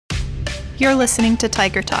You're listening to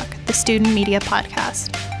Tiger Talk, the student media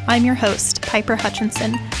podcast. I'm your host, Piper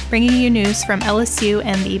Hutchinson, bringing you news from LSU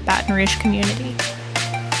and the Baton Rouge community.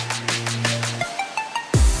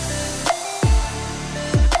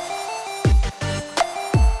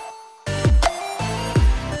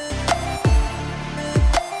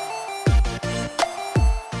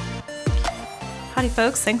 Howdy,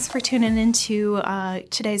 folks. Thanks for tuning into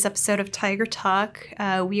today's episode of Tiger Talk.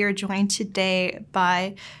 We are joined today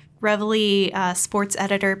by Reveille sports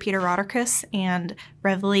editor Peter Roderkus and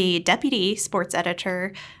Reveille deputy sports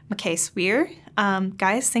editor McKay Sweer.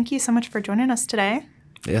 Guys, thank you so much for joining us today.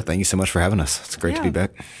 Yeah, thank you so much for having us. It's great to be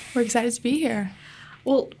back. We're excited to be here.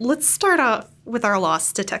 Well, let's start off with our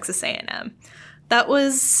loss to Texas A&M. That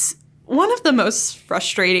was one of the most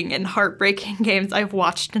frustrating and heartbreaking games I've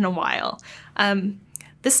watched in a while.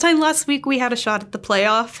 This time last week, we had a shot at the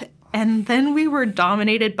playoff, and then we were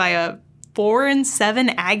dominated by a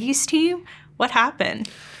 4-7 Aggies team. What happened?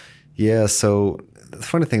 Yeah, so the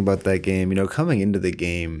funny thing about that game, coming into the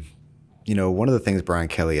game, one of the things Brian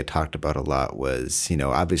Kelly had talked about a lot was,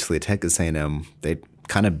 obviously Texas A&M, they'd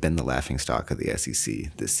kind of been the laughingstock of the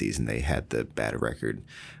SEC this season. They had the bad record,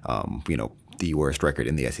 the worst record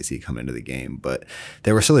in the SEC coming into the game, but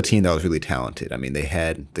they were still a team that was really talented. I mean, they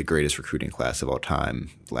had the greatest recruiting class of all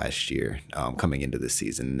time last year coming into this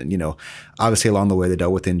season. And, obviously along the way, they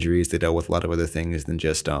dealt with injuries. They dealt with a lot of other things than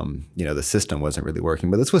just, the system wasn't really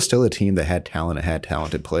working. But this was still a team that had talent, it had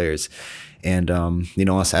talented players. And, on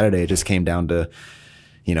Saturday, it just came down to,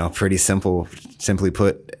 pretty simply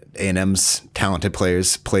put, A&M's talented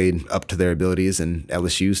players played up to their abilities and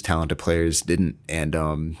LSU's talented players didn't. And,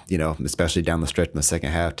 especially down the stretch in the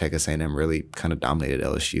second half, Texas A&M really kind of dominated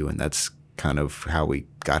LSU. And that's kind of how we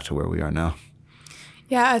got to where we are now.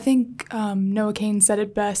 Yeah, I think Noah Cain said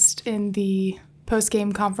it best in the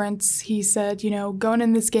post-game conference. He said, going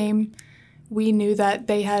in this game, we knew that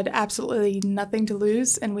they had absolutely nothing to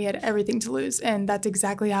lose and we had everything to lose. And that's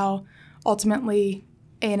exactly how ultimately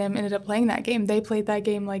A&M ended up playing that game. They played that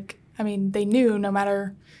game they knew no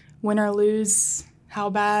matter win or lose, how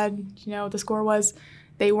bad, the score was,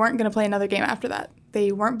 they weren't going to play another game after that.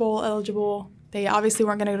 They weren't bowl eligible. They obviously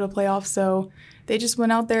weren't going to go to the playoffs, so they just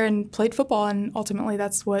went out there and played football, and ultimately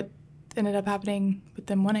that's what ended up happening with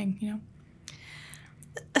them winning,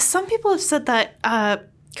 Some people have said that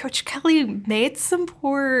Coach Kelly made some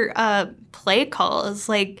poor play calls,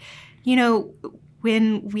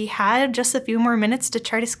 when we had just a few more minutes to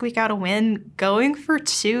try to squeak out a win, going for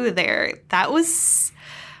two there, that was,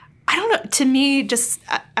 I don't know, to me, just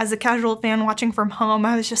as a casual fan watching from home,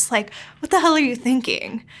 I was just like, what the hell are you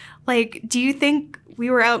thinking? Do you think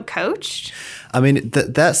we were out-coached? I mean,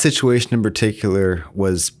 that situation in particular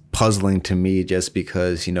was puzzling to me just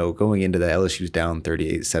because, going into the LSU's down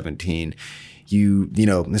 38-17,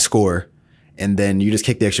 the score, and then you just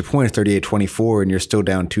kick the extra point, it's 38-24, and you're still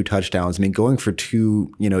down 2 touchdowns. I mean, going for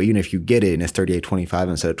 2, even if you get it and it's 38-25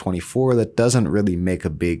 instead of 24, that doesn't really make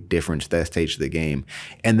a big difference at that stage of the game.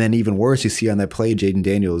 And then even worse, you see on that play, Jaden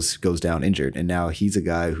Daniels goes down injured. And now he's a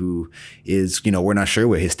guy who is, we're not sure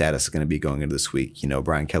what his status is going to be going into this week.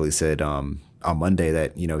 Brian Kelly said on Monday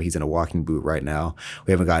that, he's in a walking boot right now.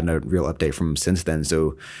 We haven't gotten a real update from him since then.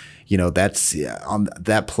 So, that's on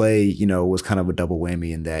that play, was kind of a double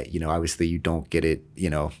whammy in that, obviously you don't get it,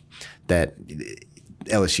 that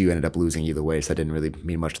LSU ended up losing either way. So that didn't really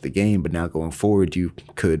mean much to the game. But now going forward, you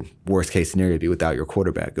could, worst case scenario, be without your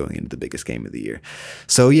quarterback going into the biggest game of the year.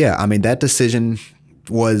 So, yeah, I mean, that decision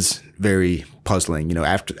was very puzzling.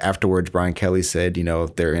 Afterwards, Brian Kelly said,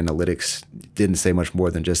 their analytics didn't say much more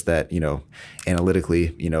than just that,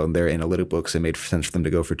 analytically, in their analytic books, it made sense for them to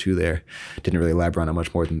go for 2 there. Didn't really elaborate on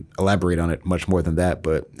it much more than that.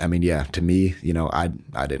 But I mean, yeah, to me, I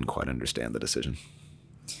didn't quite understand the decision.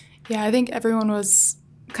 Yeah, I think everyone was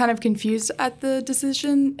kind of confused at the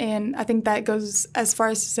decision. And I think that goes as far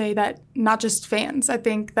as to say that not just fans. I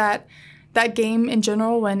think that game in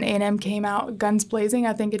general, when A&M came out guns blazing,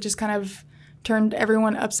 I think it just kind of turned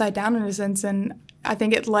everyone upside down in a sense. And I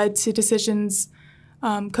think it led to decisions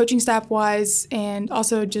coaching staff-wise and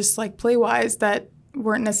also just play-wise that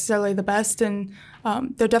weren't necessarily the best. And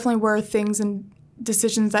there definitely were things and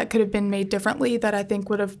decisions that could have been made differently that I think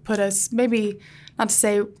would have put us maybe, not to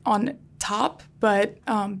say on top, but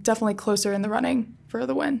definitely closer in the running for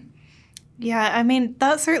the win. Yeah, I mean,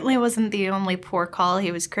 that certainly wasn't the only poor call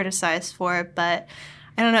he was criticized for, but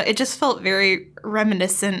I don't know, it just felt very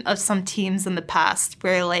reminiscent of some teams in the past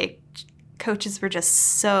where, coaches were just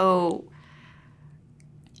so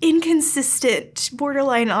inconsistent,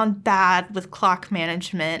 borderline on bad with clock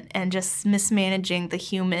management and just mismanaging the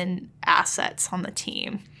human assets on the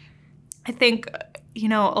team. I think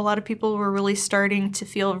a lot of people were really starting to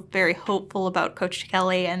feel very hopeful about Coach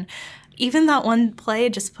Kelly, and even that one play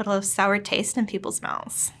just put a sour taste in people's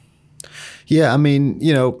mouths. Yeah, I mean,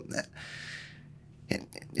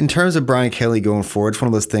 in terms of Brian Kelly going forward, it's one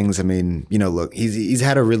of those things. I mean, look, he's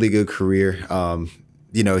had a really good career.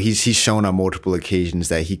 He's shown on multiple occasions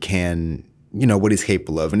that he can, what he's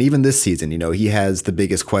capable of. And even this season, he has the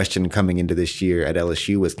biggest question coming into this year at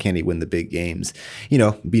LSU was, can he win the big games?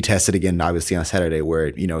 Be tested again, obviously, on Saturday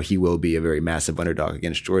where, he will be a very massive underdog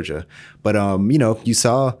against Georgia. But, you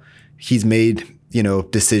saw he's made,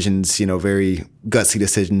 decisions, very gutsy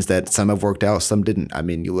decisions that some have worked out, some didn't. I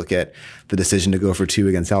mean, you look at the decision to go for 2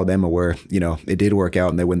 against Alabama where, it did work out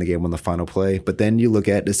and they win the game on the final play. But then you look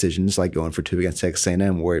at decisions like going for 2 against Texas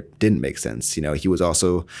A&M where it didn't make sense. He was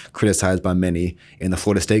also criticized by many in the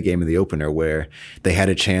Florida State game in the opener where they had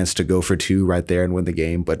a chance to go for 2 right there and win the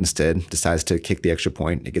game, but instead decides to kick the extra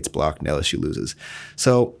point. It gets blocked and LSU loses.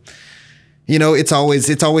 So, it's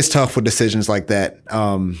always tough with decisions like that,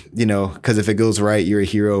 because if it goes right, you're a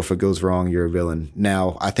hero. If it goes wrong, you're a villain.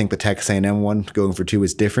 Now, I think the Texas A&M one going for 2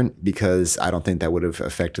 is different because I don't think that would have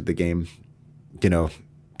affected the game,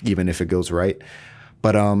 even if it goes right.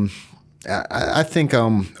 But I think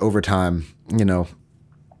over time,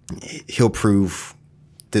 he'll prove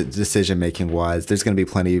the decision-making wise. There's going to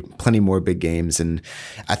be plenty more big games. And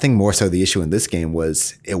I think more so the issue in this game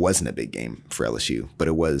was it wasn't a big game for LSU, but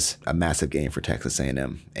it was a massive game for Texas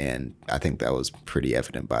A&M. And I think that was pretty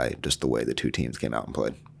evident by just the way the 2 teams came out and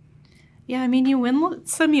played. Yeah, I mean, you win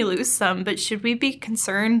some, you lose some, but should we be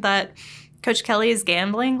concerned that Coach Kelly is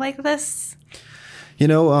gambling like this?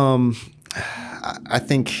 I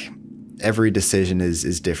think every decision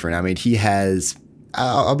is different. I mean, he has,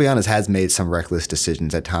 I'll be honest, has made some reckless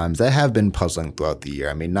decisions at times that have been puzzling throughout the year.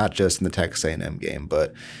 I mean, not just in the Texas A&M game,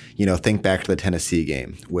 but, think back to the Tennessee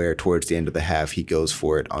game where towards the end of the half, he goes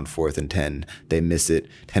for it on 4th and 10. They miss it.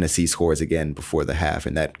 Tennessee scores again before the half,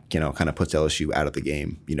 and that, kind of puts LSU out of the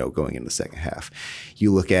game, going into the second half.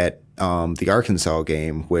 You look at the Arkansas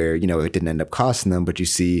game where, it didn't end up costing them, but you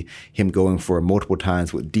see him going for it multiple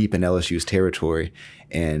times with deep in LSU's territory.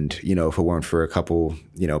 And, if it weren't for a couple,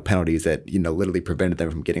 penalties that, literally prevented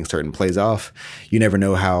them from getting certain plays off, you never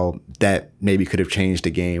know how that maybe could have changed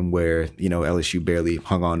a game where, LSU barely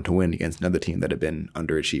hung on to win against another team that had been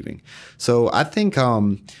underachieving. So I think,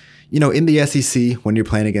 in the SEC, when you're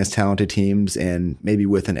playing against talented teams and maybe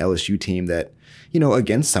with an LSU team that,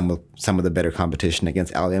 against some of the better competition,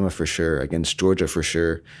 against Alabama for sure, against Georgia for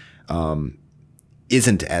sure,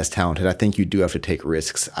 isn't as talented. I think you do have to take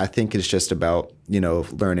risks. I think it's just about,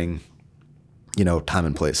 learning, time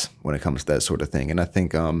and place when it comes to that sort of thing. And I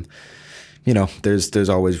think, there's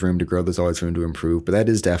always room to grow. There's always room to improve. But that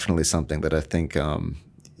is definitely something that I think,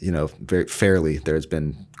 very fairly there's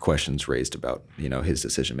been questions raised about, his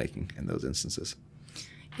decision-making in those instances.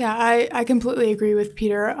 Yeah, I completely agree with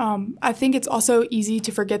Peter. I think it's also easy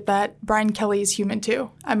to forget that Brian Kelly is human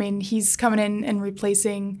too. I mean, he's coming in and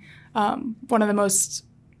replacing one of the most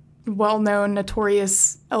well-known,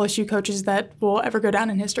 notorious LSU coaches that will ever go down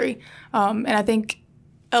in history. And I think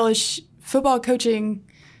LSU football coaching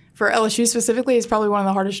for LSU specifically is probably one of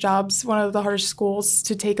the hardest jobs, one of the hardest schools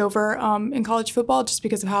to take over in college football just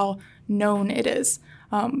because of how known it is.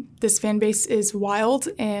 This fan base is wild,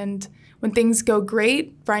 and when things go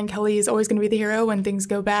great, Brian Kelly is always going to be the hero. When things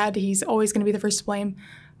go bad, he's always going to be the first to blame.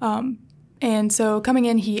 And so coming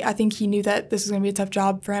in, I think he knew that this was going to be a tough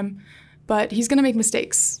job for him, but he's going to make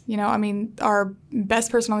mistakes. Our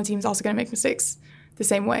best person on the team is also going to make mistakes the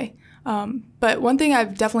same way. But one thing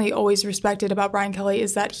I've definitely always respected about Brian Kelly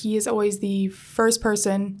is that he is always the first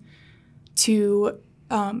person to,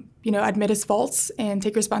 admit his faults and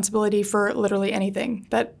take responsibility for literally anything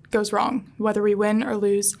that goes wrong, whether we win or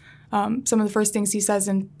lose. Some of the first things he says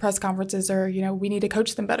in press conferences are, we need to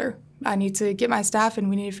coach them better. I need to get my staff and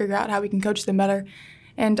we need to figure out how we can coach them better.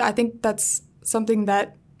 And I think that's something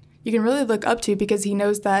that you can really look up to because he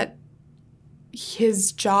knows that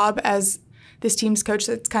his job as this team's coach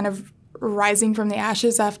that's kind of rising from the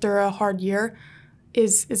ashes after a hard year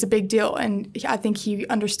is a big deal. And I think he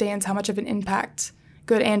understands how much of an impact,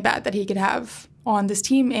 good and bad, that he could have on this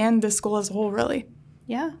team and the school as a whole, really.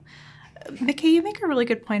 Yeah. Mickey, you make a really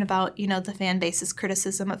good point about, the fan base's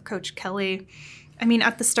criticism of Coach Kelly. I mean,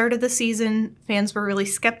 at the start of the season, fans were really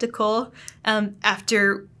skeptical.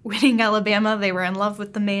 After winning Alabama, they were in love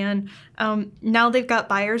with the man. Now they've got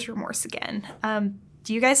buyer's remorse again.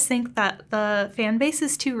 Do you guys think that the fan base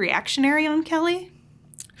is too reactionary on Kelly?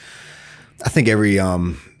 I think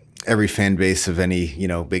every fan base of any,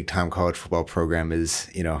 big time college football program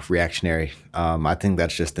is, reactionary. I think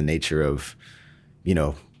that's just the nature of,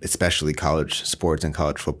 especially college sports and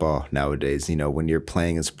college football nowadays. When you're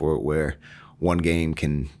playing a sport where one game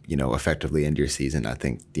can, effectively end your season, I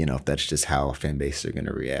think, that's just how fan bases are going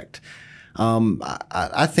to react.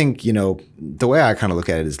 I think, the way I kind of look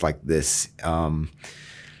at it is like this.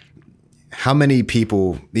 How many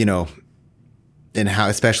people, and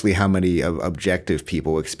especially how many objective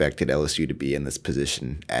people expected LSU to be in this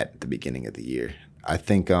position at the beginning of the year? I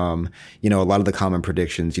think, a lot of the common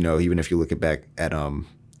predictions, even if you look back at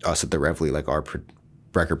us at the Reveille, like our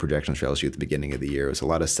record projections for LSU at the beginning of the year, it was a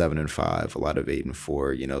lot of 7-5, a lot of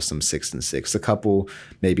 8-4, some 6-6, a couple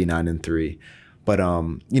maybe 9-3. But,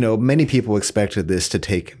 many people expected this to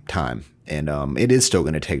take time. And it is still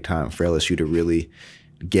going to take time for LSU to really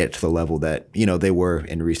get to the level that, they were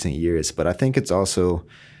in recent years. But I think it's also,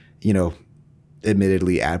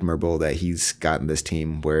 admittedly admirable that he's gotten this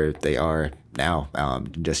team where they are now,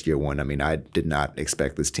 just year one. I mean, I did not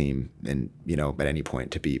expect this team at any point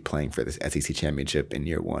to be playing for this SEC championship in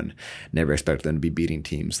year one. Never expected them to be beating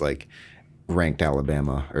teams like ranked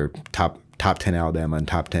Alabama or top 10 Alabama and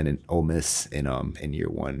top 10 in Ole Miss in year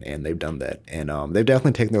one, and they've done that. And they've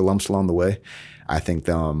definitely taken their lumps along the way. I think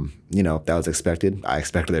that was expected. I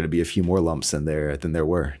expected there to be a few more lumps than there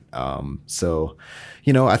were. So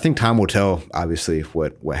I think time will tell. Obviously,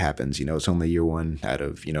 what happens. It's only year one out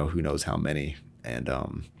of who knows how many. And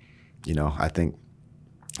I think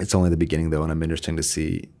it's only the beginning though, and I'm interested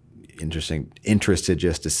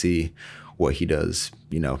just to see what he does.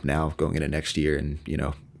 Now going into next year and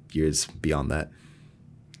years beyond that.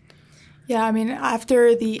 Yeah, I mean,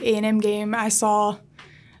 after the A&M game, I saw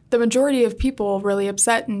the majority of people really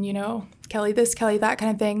upset and, Kelly this, Kelly that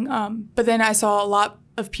kind of thing. But then I saw a lot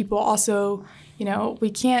of people also, we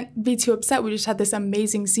can't be too upset. We just had this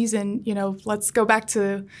amazing season. Let's go back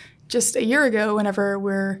to just a year ago whenever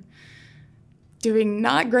we're doing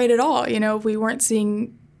not great at all. We weren't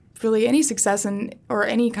seeing really any success or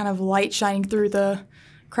any kind of light shining through the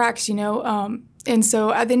cracks, And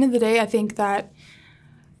so at the end of the day, I think that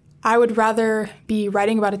I would rather be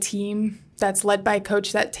writing about a team that's led by a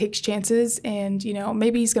coach that takes chances and,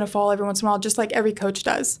 maybe he's going to fall every once in a while, just like every coach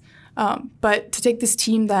does. But to take this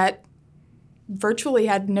team that virtually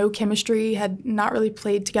had no chemistry, had not really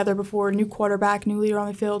played together before, new quarterback, new leader on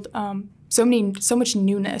the field, so much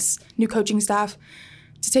newness, new coaching staff,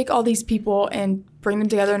 to take all these people and bring them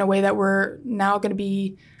together in a way that we're now going to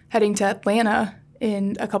be heading to Atlanta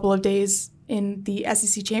in a couple of days in the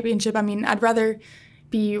SEC championship. I mean, I'd rather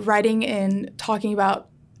be writing and talking about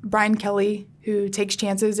Brian Kelly, who takes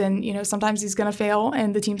chances and, sometimes he's going to fail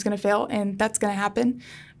and the team's going to fail and that's going to happen.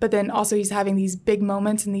 But then also he's having these big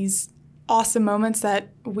moments and these awesome moments that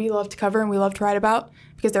we love to cover and we love to write about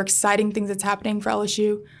because they're exciting things that's happening for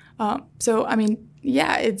LSU. So, I mean,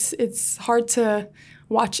 yeah, it's hard to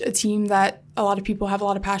watch a team that a lot of people have a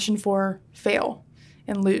lot of passion for fail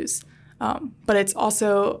and lose. But it's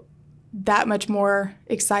also that much more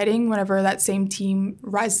exciting whenever that same team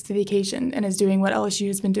rises to the occasion and is doing what LSU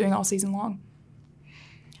has been doing all season long.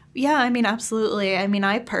 Yeah, I mean, absolutely. I mean,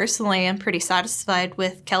 I personally am pretty satisfied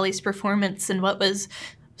with Kelly's performance in what was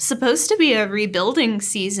supposed to be a rebuilding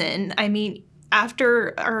season. I mean,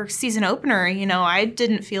 after our season opener, I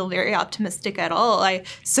didn't feel very optimistic at all. I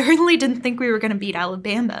certainly didn't think we were going to beat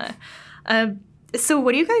Alabama. So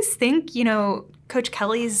what do you guys think, Coach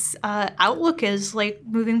Kelly's outlook is like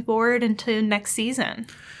moving forward into next season?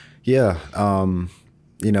 Yeah.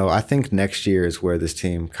 I think next year is where this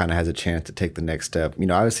team kind of has a chance to take the next step.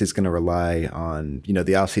 Obviously it's going to rely on, the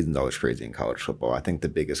offseason is always crazy in college football. I think the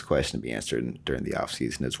biggest question to be answered during the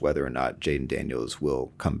offseason is whether or not Jayden Daniels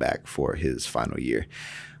will come back for his final year.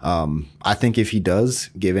 I think if he does,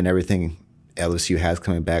 given everything LSU has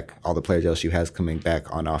coming back, all the players LSU has coming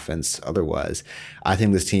back on offense otherwise, I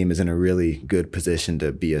think this team is in a really good position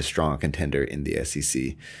to be a strong contender in the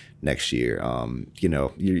SEC next year.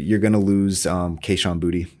 You're going to lose Kayshon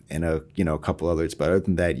Boutte and a couple others, but other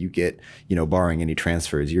than that, you get, barring any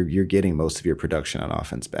transfers, you're getting most of your production on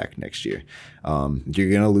offense back next year. You're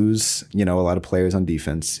going to lose, a lot of players on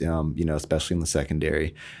defense, especially in the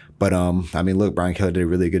secondary. But, look, Brian Kelly did a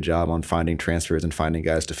really good job on finding transfers and finding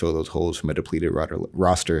guys to fill those holes from a depleted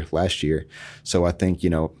roster last year. So I think,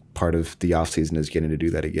 part of the offseason is getting to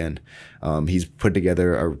do that again. He's put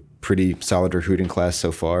together a pretty solid recruiting class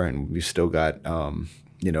so far, and we've still got,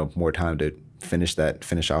 more time to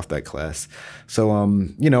finish off that class. So,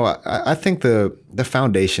 I think the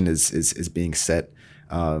foundation is being set.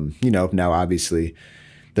 Now, obviously,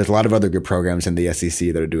 there's a lot of other good programs in the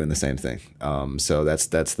SEC that are doing the same thing. So that's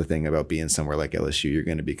the thing about being somewhere like LSU. You're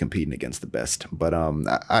going to be competing against the best. But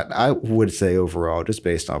I would say overall, just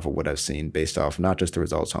based off of what I've seen, based off not just the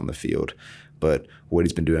results on the field, but what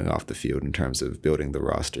he's been doing off the field in terms of building the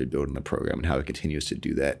roster, building the program, and how he continues to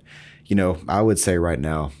do that. I would say right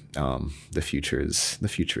now, the future is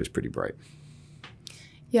pretty bright.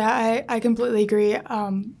 Yeah, I completely agree.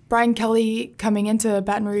 Brian Kelly coming into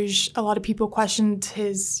Baton Rouge, a lot of people questioned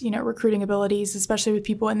his, recruiting abilities, especially with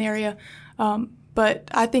people in the area. But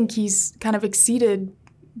I think he's kind of exceeded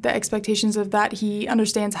the expectations of that. He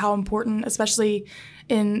understands how important, especially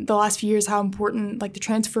in the last few years, how important like the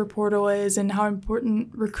transfer portal is and how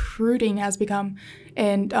important recruiting has become.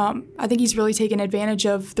 And I think he's really taken advantage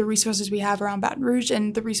of the resources we have around Baton Rouge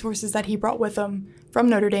and the resources that he brought with him from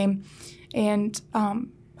Notre Dame. And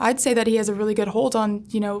I'd say that he has a really good hold on,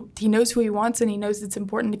 he knows who he wants and he knows it's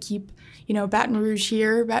important to keep, Baton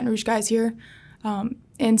Rouge guys here.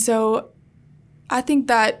 And so I think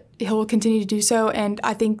that he'll continue to do so. And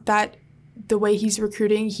I think that the way he's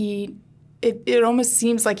recruiting, it almost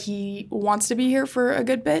seems like he wants to be here for a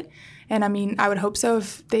good bit. And I mean, I would hope so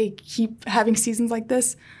if they keep having seasons like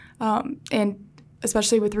this. And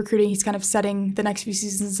especially with recruiting, he's kind of setting the next few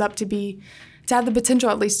seasons up to have the potential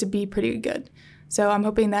at least to be pretty good. So I'm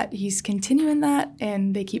hoping that he's continuing that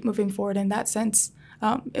and they keep moving forward in that sense.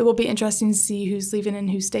 It will be interesting to see who's leaving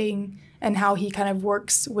and who's staying and how he kind of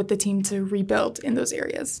works with the team to rebuild in those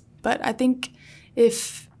areas. But I think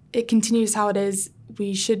if it continues how it is,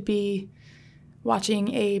 we should be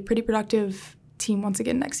watching a pretty productive team once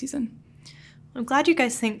again next season. I'm glad you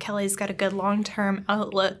guys think Kelly's got a good long-term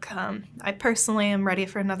outlook. I personally am ready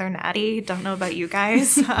for another natty. Don't know about you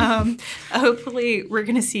guys. Hopefully we're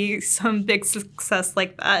going to see some big success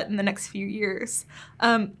like that in the next few years.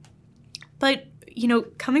 But,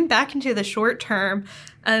 coming back into the short term,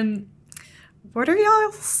 what are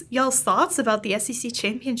y'all's thoughts about the SEC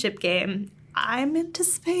championship game? I'm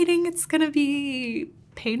anticipating it's going to be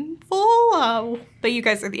painful, but you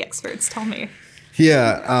guys are the experts. Tell me.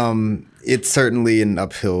 Yeah, it's certainly an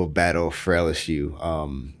uphill battle for LSU.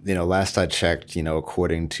 Last I checked,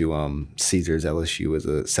 according to Caesars, LSU was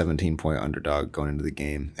a 17-point underdog going into the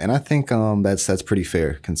game. And I think that's pretty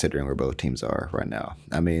fair considering where both teams are right now.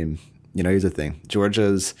 I mean, here's the thing.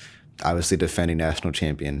 Georgia's obviously defending national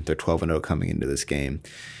champion. They're 12-0 coming into this game.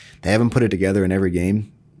 They haven't put it together in every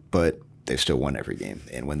game, but they've still won every game.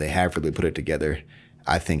 And when they have really put it together,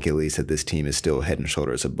 I think at least that this team is still head and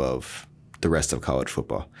shoulders above the rest of college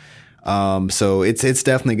football. So it's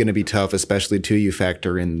definitely going to be tough, especially too, you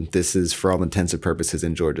factor in this is for all intents and purposes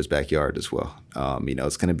in Georgia's backyard as well.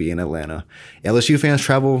 It's going to be in Atlanta. LSU fans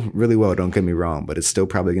travel really well, don't get me wrong, but it's still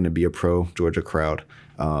probably going to be a pro Georgia crowd.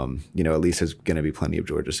 At least there's going to be plenty of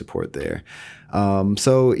Georgia support there.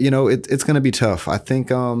 So it's going to be tough. I think,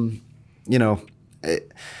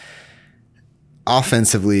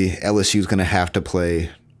 offensively, LSU is going to have to play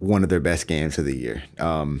one of their best games of the year.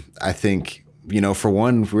 I think, for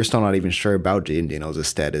one, we're still not even sure about Jayden Daniels'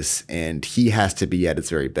 status, and he has to be at his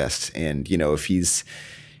very best. And, if he's,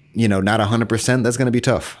 not 100%, that's going to be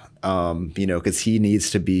tough. Because he needs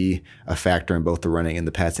to be a factor in both the running and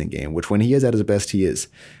the passing game, which when he is at his best, he is.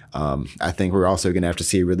 I think we're also going to have to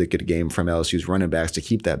see a really good game from LSU's running backs to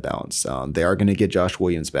keep that balance. They are going to get Josh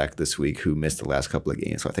Williams back this week, who missed the last couple of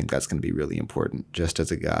games. So I think that's going to be really important, just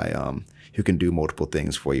as a guy who can do multiple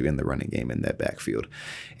things for you in the running game in that backfield.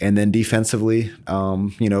 And then defensively,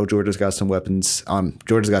 Georgia's got some weapons on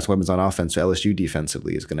offense. So LSU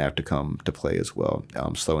defensively is going to have to come to play as well,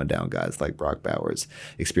 slowing down guys like Brock Bowers,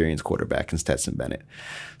 experienced quarterback, and Stetson Bennett.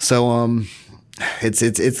 So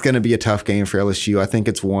it's going to be a tough game for LSU. I think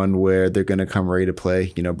it's one where they're going to come ready to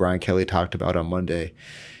play. Brian Kelly talked about on Monday,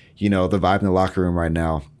 the vibe in the locker room right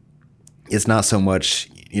now, it's not so much,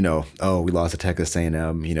 we lost to Texas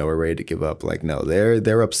A&M, we're ready to give up. Like, no,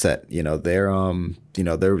 they're upset. They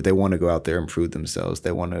want to go out there and prove themselves.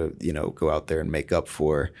 They want to, go out there and make up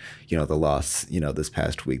for, the loss, this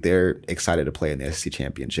past week. They're excited to play in the SEC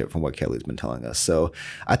championship from what Kelly's been telling us. So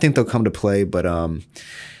I think they'll come to play, but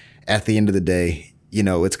at the end of the day,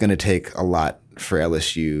 it's going to take a lot for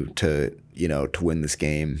LSU to win this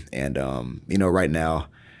game. And, right now,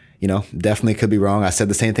 definitely could be wrong. I said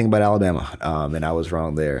the same thing about Alabama, and I was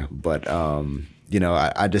wrong there. But,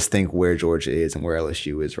 I just think where Georgia is and where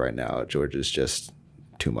LSU is right now, Georgia's just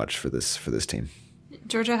too much for this team.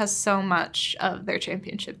 Georgia has so much of their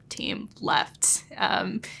championship team left,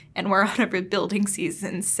 and we're on a rebuilding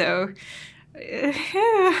season. So,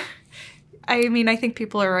 I think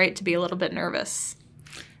people are right to be a little bit nervous.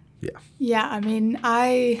 Yeah. Yeah,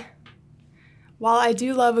 While I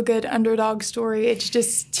do love a good underdog story, it's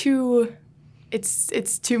just too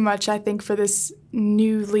much, I think, for this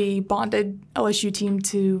newly bonded LSU team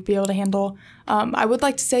to be able to handle. I would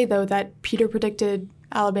like to say, though, that Peter predicted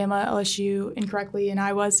Alabama LSU incorrectly, and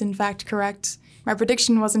I was, in fact, correct. My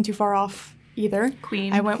prediction wasn't too far off either.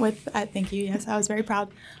 Queen. I went with, thank you, yes, I was very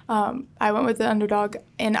proud. I went with the underdog,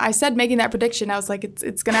 and I said making that prediction, I was like,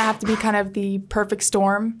 it's going to have to be kind of the perfect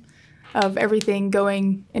storm of everything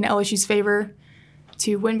going in LSU's favor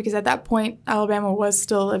to win, because at that point, Alabama was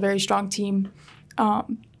still a very strong team.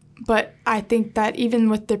 But I think that even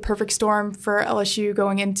with the perfect storm for LSU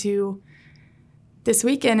going into this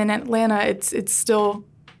weekend in Atlanta, it's still,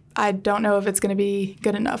 I don't know if it's going to be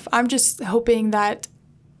good enough. I'm just hoping that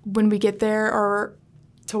when we get there or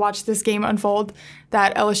to watch this game unfold,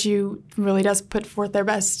 that LSU really does put forth their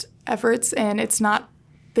best efforts, and it's not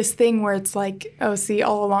this thing where it's like, oh, see,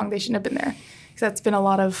 all along they shouldn't have been there. Because that's been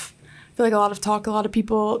I feel like a lot of talk. A lot of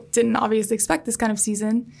people didn't obviously expect this kind of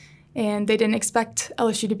season, and they didn't expect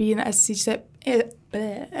LSU to be in the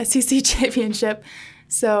SEC championship.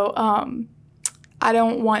 So I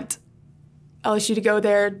don't want LSU to go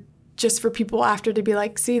there just for people after to be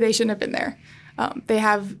like, see, they shouldn't have been there. They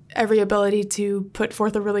have every ability to put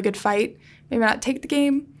forth a really good fight. Maybe not take the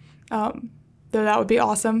game, though that would be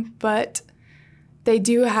awesome. But they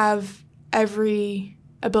do have every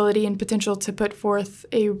ability and potential to put forth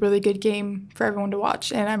a really good game for everyone to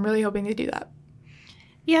watch, and I'm really hoping they do that.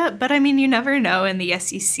 Yeah, but I mean, you never know in the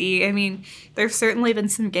SEC. I mean, there's certainly been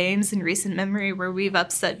some games in recent memory where we've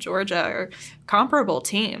upset Georgia or comparable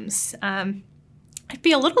teams. I'd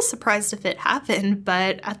be a little surprised if it happened,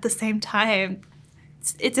 but at the same time,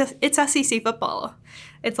 it's SEC football.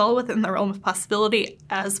 It's all within the realm of possibility,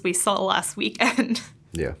 as we saw last weekend.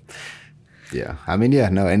 Yeah. I mean,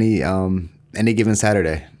 any given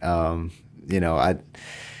Saturday, when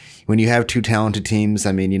you have two talented teams,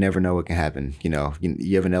 I mean, you never know what can happen. You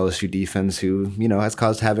have an LSU defense who, has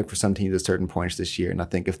caused havoc for some teams at certain points this year. And I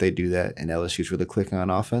think if they do that and LSU's really clicking on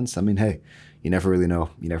offense, I mean, hey, you never really know.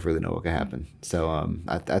 You never really know what can happen. So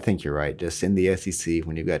I think you're right. Just in the SEC,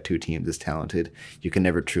 when you've got two teams as talented, you can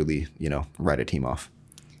never truly, write a team off.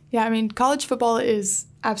 Yeah, I mean, college football is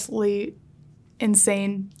absolutely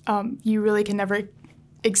insane. You really can never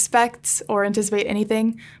expect or anticipate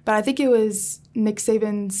anything. But I think it was Nick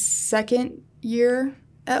Saban's second year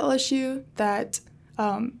at LSU that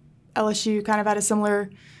LSU kind of had a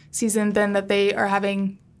similar season then that they are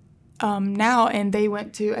having now, and they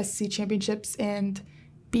went to SEC championships and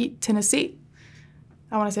beat Tennessee.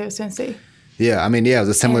 I want to say it was Tennessee. Yeah, I mean, it was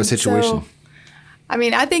a similar situation. So, I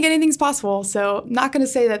mean, I think anything's possible. So not going to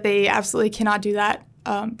say that they absolutely cannot do that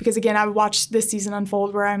because, again, I watched this season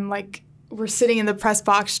unfold where I'm like, we're sitting in the press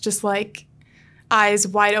box just like eyes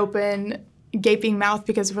wide open, gaping mouth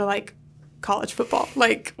because we're like, college football.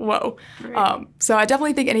 Like, whoa. Right. So I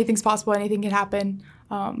definitely think anything's possible. Anything can happen.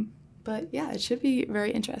 But, yeah, it should be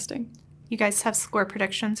very interesting. You guys have score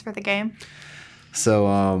predictions for the game? So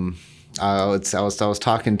I was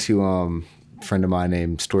talking to a friend of mine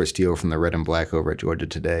named Stuart Steele from the Red and Black over at Georgia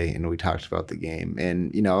Today, and we talked about the game.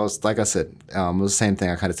 And, I was, like I said, it was the same thing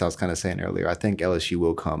I was kind of saying earlier. I think LSU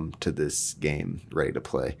will come to this game ready to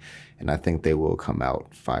play, and I think they will come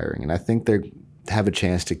out firing. And I think they have a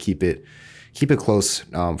chance to keep it close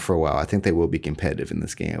for a while. I think they will be competitive in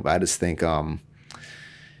this game. But I just think,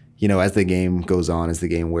 as the game goes on, as the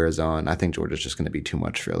game wears on, I think Georgia's just going to be too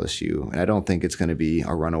much for LSU. And I don't think it's going to be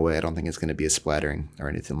a runaway. I don't think it's going to be a splattering or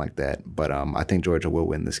anything like that. But I think Georgia will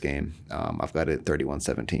win this game. I've got it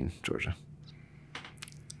 31-17, Georgia.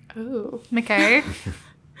 Oh, McKay?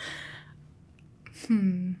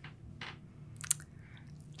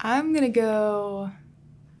 I'm going to go,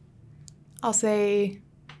 I'll say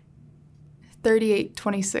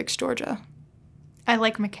 38-26, Georgia. I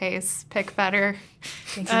like McKay's pick better.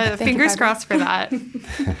 Fingers crossed for that.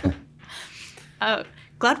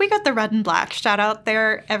 Glad we got the Red and Black shout out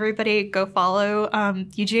there. Everybody go follow.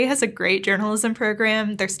 UGA has a great journalism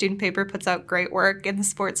program. Their student paper puts out great work in the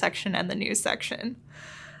sports section and the news section.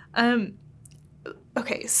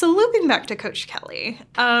 Okay, so looping back to Coach Kelly.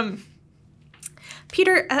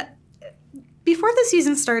 Peter, before the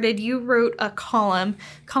season started, you wrote a column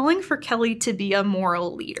calling for Kelly to be a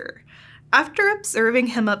moral leader. After observing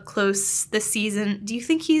him up close this season, do you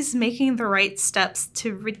think he's making the right steps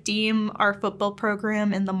to redeem our football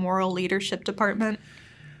program in the moral leadership department?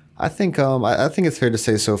 I think it's fair to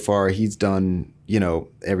say so far he's done,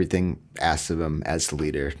 everything asked of him as the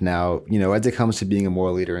leader. Now, as it comes to being a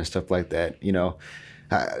moral leader and stuff like that,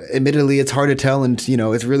 admittedly, it's hard to tell, and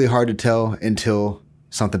it's really hard to tell until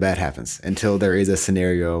something bad happens, until there is a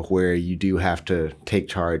scenario where you do have to take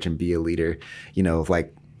charge and be a leader,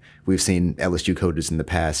 like we've seen LSU coaches in the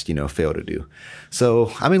past, fail to do.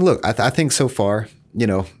 So, I mean, look, I think so far,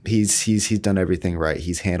 he's done everything right.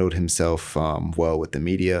 He's handled himself well with the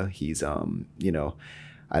media. He's,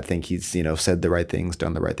 I think he's, said the right things,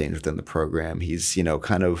 done the right things within the program. He's,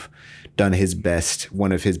 kind of done his best.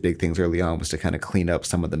 One of his big things early on was to kind of clean up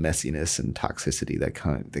some of the messiness and toxicity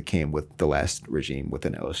that came with the last regime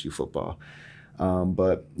within LSU football.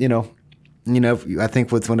 But, I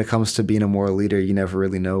think when it comes to being a moral leader, you never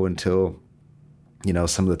really know until,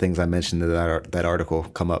 some of the things I mentioned in that article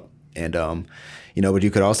come up. And, but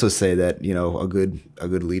you could also say that, a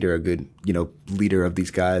good leader, a good, leader of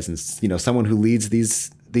these guys, and, someone who leads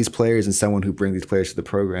these players and someone who brings these players to the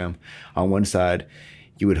program on one side,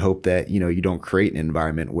 you would hope that, you don't create an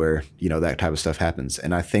environment where, that type of stuff happens.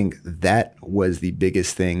 And I think that was the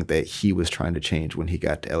biggest thing that he was trying to change when he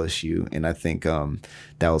got to LSU. And I think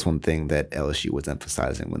that was one thing that LSU was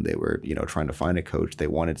emphasizing when they were, trying to find a coach. They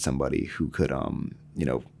wanted somebody who could,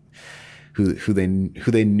 who they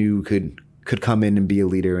knew could come in and be a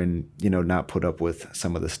leader and, not put up with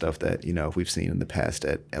some of the stuff that, we've seen in the past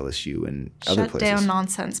at LSU and other places. Shut down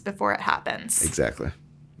nonsense before it happens. Exactly.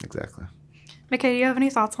 McKay, do you have any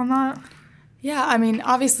thoughts on that? Yeah, I mean,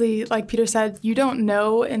 obviously, like Peter said, you don't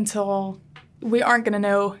know until we aren't going to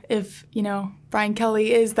know if, Brian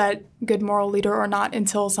Kelly is that good moral leader or not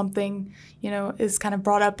until something, is kind of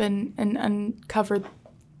brought up and uncovered.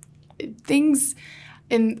 Things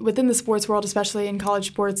within the sports world, especially in college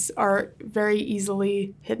sports, are very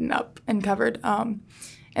easily hidden up and covered. And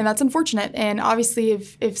that's unfortunate. And obviously,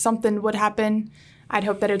 if something would happen, I'd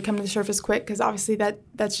hope that it would come to the surface quick, because obviously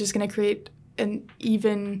that's just going to create an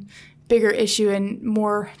even bigger issue and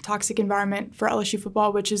more toxic environment for LSU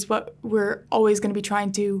football, which is what we're always going to be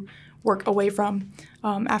trying to work away from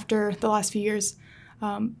after the last few years.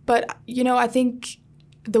 But, I think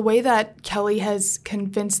the way that Kelly has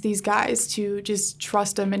convinced these guys to just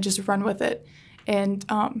trust him and just run with it, and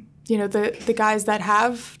the guys that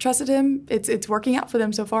have trusted him, it's working out for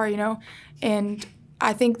them so far, and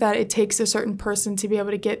I think that it takes a certain person to be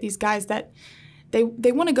able to get these guys that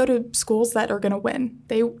they want to go to schools that are going to win.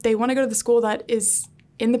 They want to go to the school that is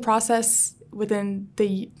in the process within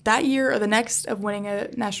that year or the next of winning a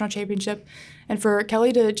national championship, and for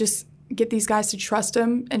Kelly to just get these guys to trust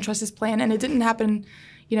him and trust his plan. And it didn't happen,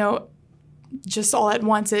 just all at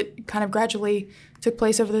once. It kind of gradually took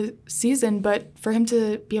place over the season, but for him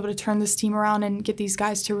to be able to turn this team around and get these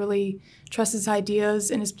guys to really trust his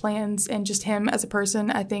ideas and his plans and just him as a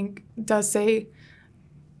person, I think does say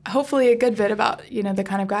hopefully a good bit about, the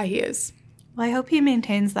kind of guy he is. Well, I hope he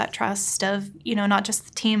maintains that trust of, not just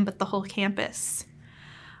the team, but the whole campus.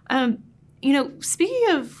 Speaking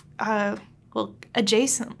of,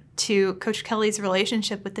 adjacent to Coach Kelly's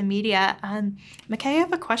relationship with the media, McKay, I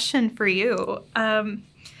have a question for you.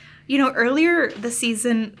 Earlier this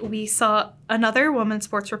season, we saw another woman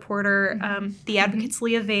sports reporter, the Advocate's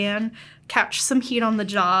Leah Vann, catch some heat on the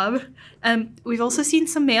job. We've also seen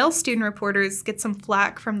some male student reporters get some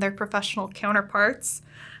flack from their professional counterparts.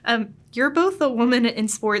 You're both a woman in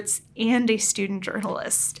sports and a student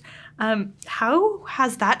journalist. How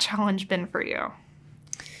has that challenge been for you?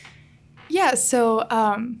 Yeah, so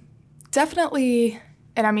definitely,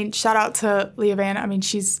 and I mean, shout out to Leah Vann. I mean,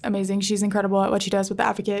 she's amazing. She's incredible at what she does with the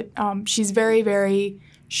Advocate. She's very, very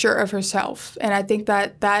sure of herself. And I think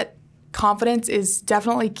that confidence is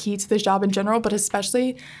definitely key to this job in general, but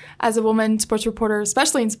especially as a woman sports reporter,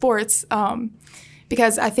 especially in sports,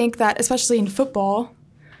 because I think that especially in football,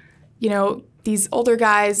 these older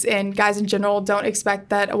guys and guys in general don't expect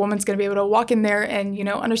that a woman's going to be able to walk in there and,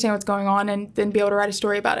 understand what's going on and then be able to write a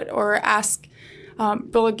story about it or ask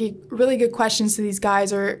really good questions to these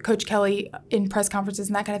guys or Coach Kelly in press conferences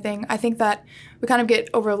and that kind of thing. I think that we kind of get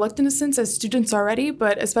overlooked in a sense as students already,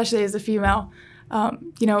 but especially as a female.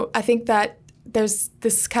 I think that there's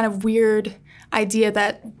this kind of weird idea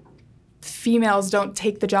that females don't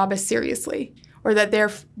take the job as seriously or that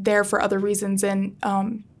they're there for other reasons. And,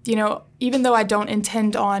 even though I don't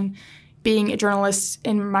intend on being a journalist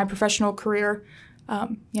in my professional career,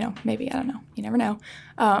 maybe, I don't know, you never know.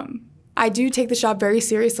 I do take this job very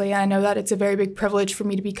seriously, and I know that it's a very big privilege for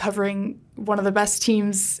me to be covering one of the best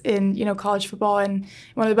teams in, college football and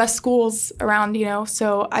one of the best schools around,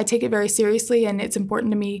 so I take it very seriously, and it's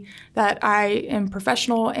important to me that I am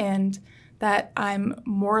professional and that I'm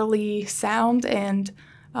morally sound and,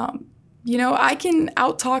 I can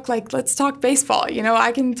out-talk, let's talk baseball.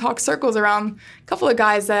 I can talk circles around a couple of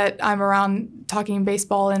guys that I'm around talking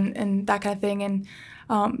baseball and that kind of thing. And,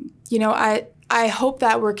 I hope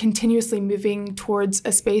that we're continuously moving towards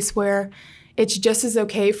a space where it's just as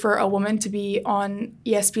okay for a woman to be on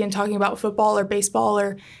ESPN talking about football or baseball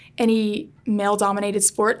or any male-dominated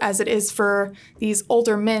sport as it is for these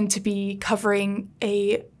older men to be covering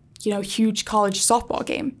a huge college softball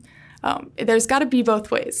game. There's got to be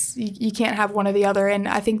both ways. You can't have one or the other. And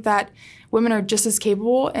I think that women are just as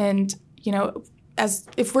capable. And as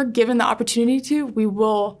if we're given the opportunity to, we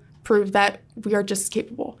will prove that we are just as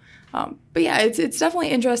capable. But yeah, it's definitely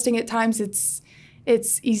interesting at times.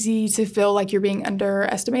 It's easy to feel like you're being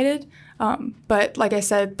underestimated. But like I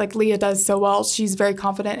said, like Leah does so well, she's very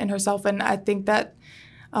confident in herself. And I think that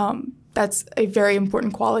that's a very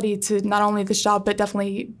important quality to not only this job, but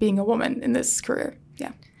definitely being a woman in this career.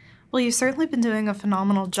 Yeah. Well, you've certainly been doing a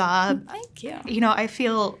phenomenal job. Thank you. I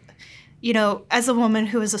feel, as a woman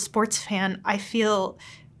who is a sports fan, I feel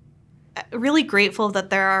really grateful that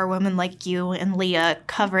there are women like you and Leah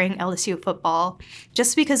covering LSU football,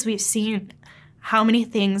 just because we've seen how many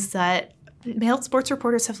things that male sports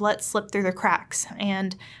reporters have let slip through the cracks.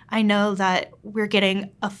 And I know that we're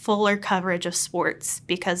getting a fuller coverage of sports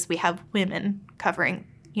because we have women covering,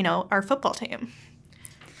 our football team.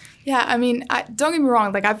 Yeah, I mean, don't get me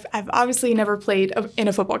wrong. Like, I've obviously never played in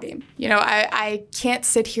a football game. I can't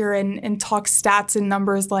sit here and talk stats and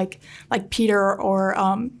numbers like Peter or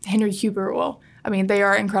Henry Huber will. I mean, they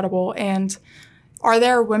are incredible. And are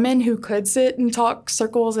there women who could sit and talk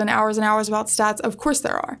circles and hours about stats? Of course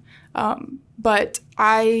there are. But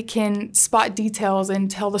I can spot details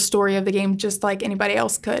and tell the story of the game just like anybody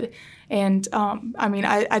else could. And I mean,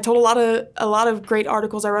 I told a lot of great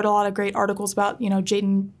articles. I wrote a lot of great articles about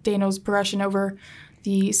Jayden Daniels' progression over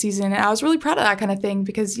the season, and I was really proud of that kind of thing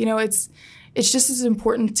because it's just as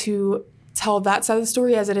important to tell that side of the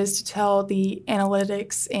story as it is to tell the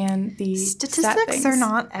analytics and the statistics are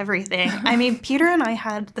not everything. I mean, Peter and I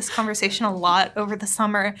had this conversation a lot over the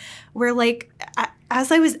summer where, like,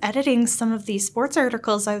 as I was editing some of these sports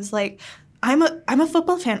articles, I was like, I'm a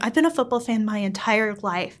football fan. I've been a football fan my entire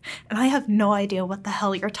life, and I have no idea what the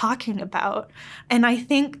hell you're talking about. And I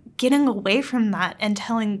think getting away from that and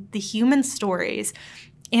telling the human stories,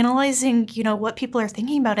 analyzing, what people are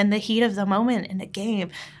thinking about in the heat of the moment in a game,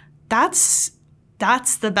 that's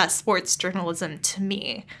the best sports journalism to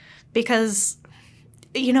me. Because,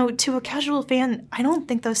 to a casual fan, I don't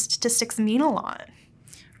think those statistics mean a lot.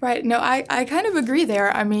 Right. No, I kind of agree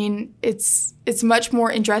there. I mean, it's much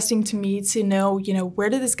more interesting to me to know, where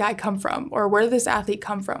did this guy come from or where did this athlete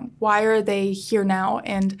come from? Why are they here now?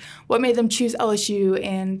 And what made them choose LSU?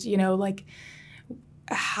 And, like,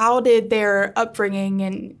 how did their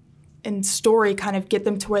upbringing and story kind of get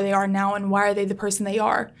them to where they are now? And why are they the person they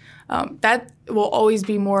are? That will always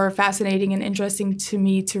be more fascinating and interesting to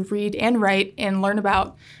me to read and write and learn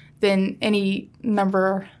about than any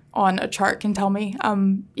number on a chart can tell me.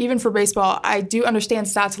 Even for baseball, I do understand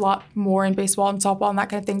stats a lot more in baseball and softball and that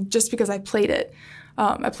kind of thing just because I played it.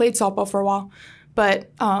 I played softball for a while.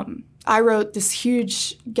 But I wrote this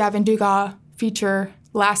huge Gavin Dugas feature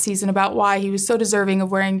last season about why he was so deserving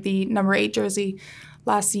of wearing the number 8 jersey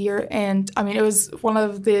last year. And, I mean, it was one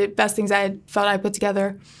of the best things I felt I put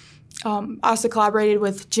together. I also collaborated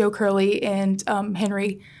with Joe Curley and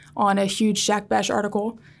Henry on a huge Jack Besh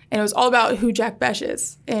article. And it was all about who Jack Besh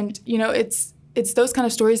is. And, it's those kind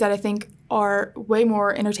of stories that I think are way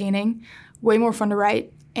more entertaining, way more fun to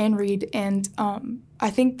write and read. And I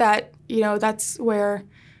think that, that's where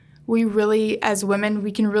we really, as women,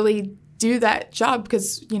 we can really do that job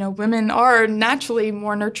because, women are naturally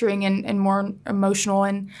more nurturing and more emotional.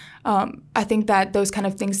 And I think that those kind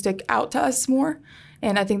of things stick out to us more.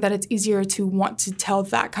 And I think that it's easier to want to tell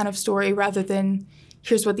that kind of story rather than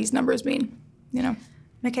here's what these numbers mean,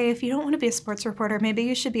 McKay, if you don't want to be a sports reporter, maybe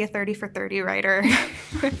you should be a 30 for 30 writer.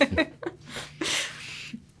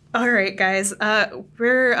 All right, guys.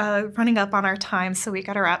 We're running up on our time, so we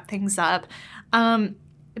got to wrap things up.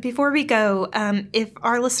 Before we go, if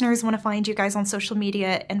our listeners want to find you guys on social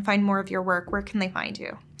media and find more of your work, where can they find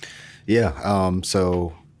you? Yeah,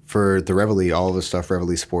 so for the Reveille, all of the stuff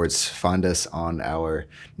Reveille Sports, find us on our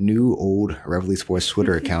new old Reveille Sports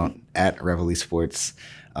Twitter account at Reveille Sports.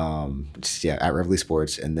 At Reveille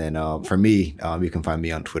Sports. And then for me, you can find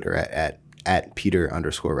me on Twitter at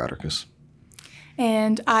Peter_Rauterkus.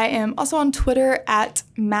 And I am also on Twitter at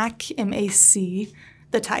Mac, M-A-C,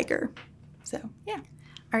 the Tiger. So, yeah.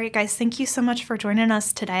 All right, guys, thank you so much for joining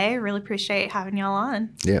us today. I really appreciate having y'all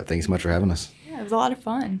on. Yeah, thanks so much for having us. Yeah, it was a lot of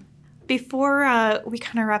fun. before we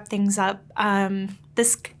kind of wrap things up,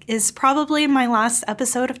 this is probably my last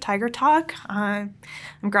episode of Tiger Talk. I'm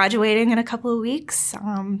graduating in a couple of weeks.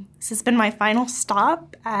 This has been my final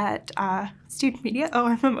stop at student media. Oh,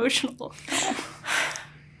 I'm emotional.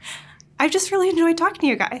 I just really enjoyed talking to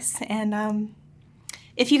you guys. And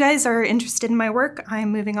if you guys are interested in my work,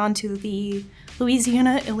 I'm moving on to the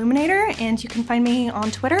Louisiana Illuminator, and you can find me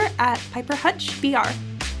on Twitter at PiperHutchBR.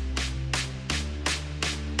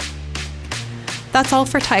 That's all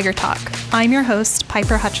for Tiger Talk. I'm your host,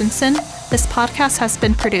 Piper Hutchinson. This podcast has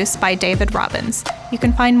been produced by David Robbins. You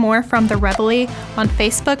can find more from The Reveille on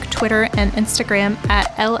Facebook, Twitter, and Instagram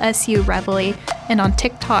at LSU Reveille, and on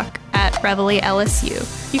TikTok at Reveille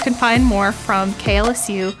LSU. You can find more from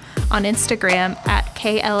KLSU on Instagram at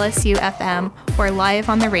KLSUFM or live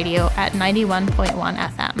on the radio at 91.1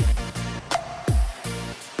 FM.